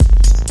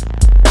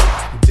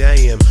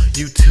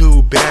You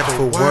too bad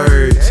for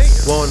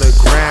words. Wanna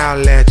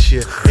growl at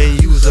you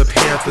and use a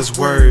panther's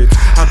words.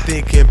 I'm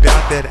thinking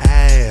about that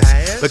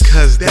ass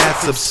because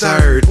that's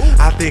absurd.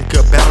 I think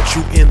about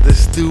you in the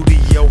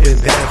studio and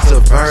that's a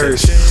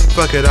verse.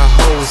 Fuck it, a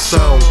whole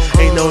song.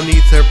 Ain't no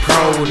need to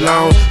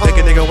prolong. Think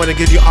a nigga wanna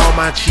give you all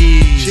my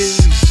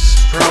cheese,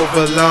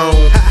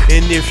 provolone.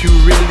 And if you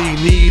really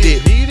need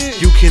it,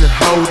 you can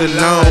hold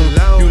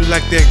alone. You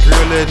like that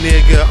girl, a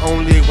nigga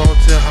only want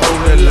to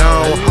hold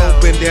alone.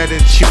 Hoping that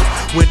it's you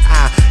when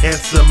I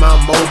answer my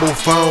mobile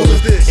phone.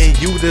 And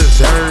you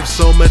deserve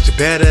so much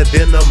better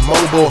than a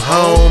mobile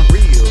home.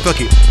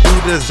 Fuck it, you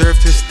deserve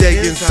to stay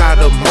inside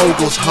a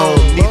mogul's home.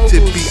 Need to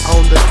be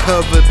on the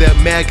cover of that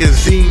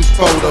magazine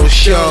photo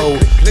show.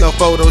 No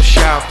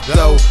Photoshop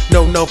though,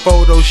 no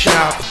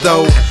Photoshop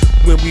though.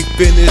 When we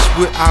finish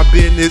with our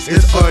business,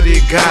 it's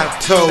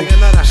arigato.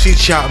 She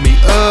chopped me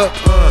up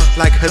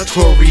like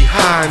Hattori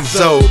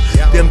Hanzo.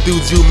 Them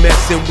dudes you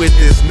messin' with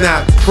is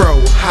not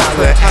pro.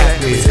 Holla at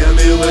me. Tell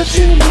me what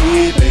you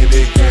need,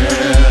 baby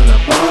girl,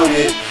 I want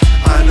it.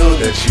 I know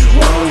that you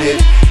want it.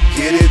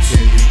 Get it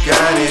till you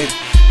got it.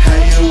 How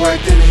you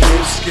work them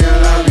hips, girl,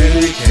 I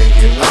really can't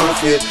get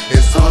off it.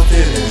 As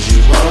often as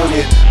you want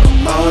it,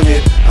 I'm on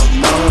it,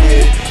 I'm on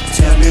it.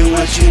 Tell me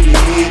what you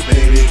need,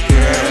 baby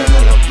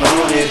girl, I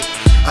want it.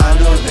 I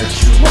know that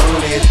you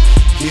want it.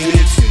 Get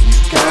it till you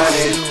got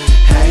it.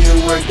 How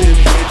you work them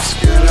hips,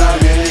 girl,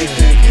 I really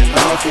can't get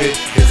off it.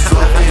 As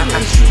often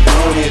as you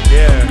want it,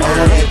 I'm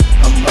on it,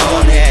 I'm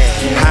on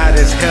it. Hot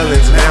as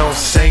Helen's Mount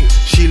Saint.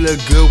 She look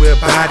good with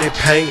body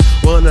paint.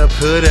 Wanna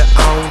put it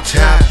on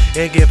top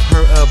and give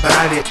her a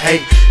body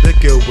ache.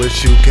 Look at what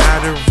you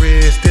got a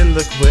wrist, then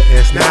look what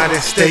it's not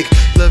at stake.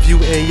 Love you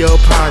in your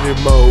party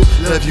mode,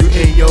 love you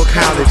in your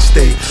college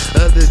state.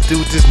 Other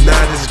dudes is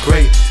not as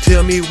great.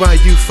 Tell me why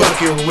you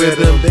fucking with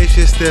them. They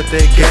should step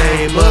their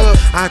game up.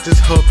 I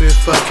just hope it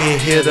fucking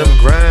hit them.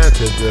 Grind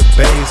to the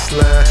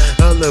baseline.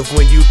 I love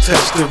when you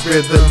touch the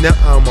rhythm. Now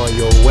I'm on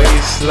your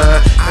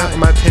waistline. I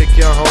might take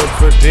you home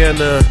for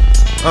dinner.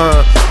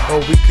 Or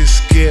we could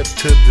skip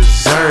to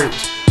dessert.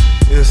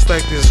 It's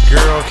like this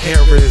girl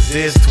can't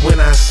resist when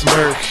I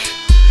smirk.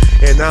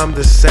 And I'm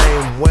the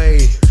same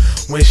way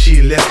when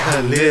she lick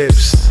her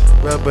lips.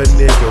 Rub a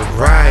nigga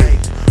right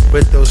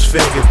with those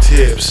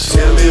fingertips.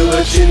 Tell me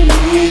what you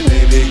need,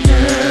 baby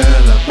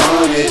girl, I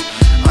want it.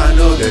 I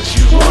know that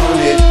you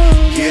want it.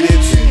 Get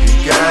it till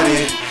you got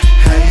it.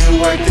 How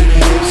you work them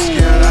hips,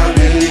 girl, I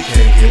really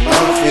can't get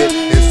off it.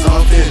 As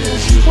often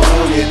as you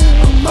want it,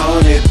 I'm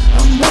on it,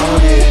 I'm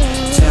on it.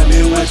 Tell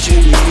me what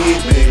you need,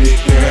 baby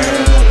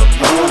girl, I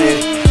want it.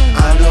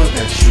 I know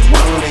that you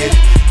want it.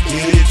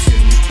 Get it till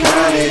you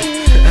got it.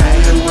 How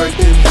you work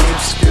them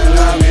hips, girl,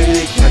 I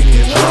really can't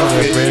get off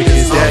it.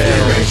 As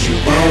often as you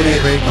want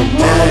it, I'm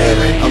on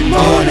it, I'm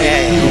on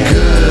it. You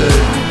good,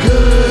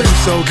 good, you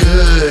so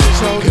good,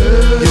 so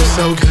good, you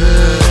so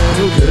good,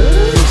 you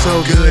good, you so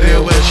good at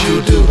what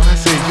you do. I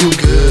say you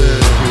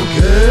good, you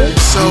good,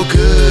 so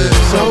good,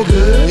 so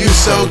good, you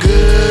so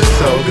good,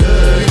 so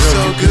good, you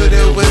so good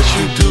at what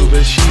you do.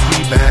 But she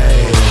be bad,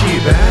 she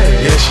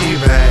bad, yeah she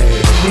bad,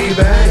 she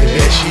bad,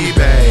 yeah she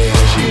bad,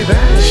 she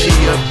bad. She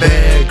a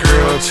bad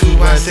girl too.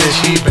 I said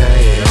she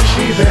bad,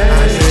 she bad.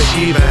 I said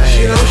she bad,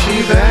 she know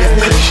she bad,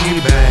 yeah she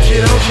bad, she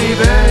know she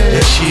bad,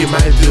 and she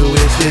might do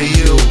it to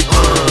you.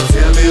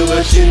 Tell me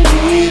what you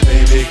need,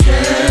 baby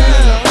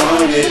girl, I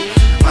want it.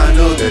 I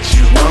know that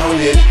you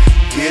want it.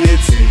 Get it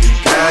till you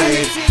got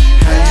it.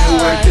 How you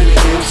work them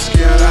hips,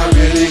 girl, I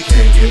really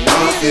can't get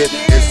off it.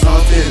 As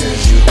often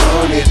as you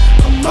want it,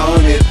 I'm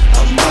on it,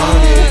 I'm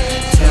on it.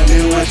 Tell me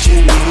what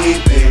you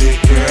need,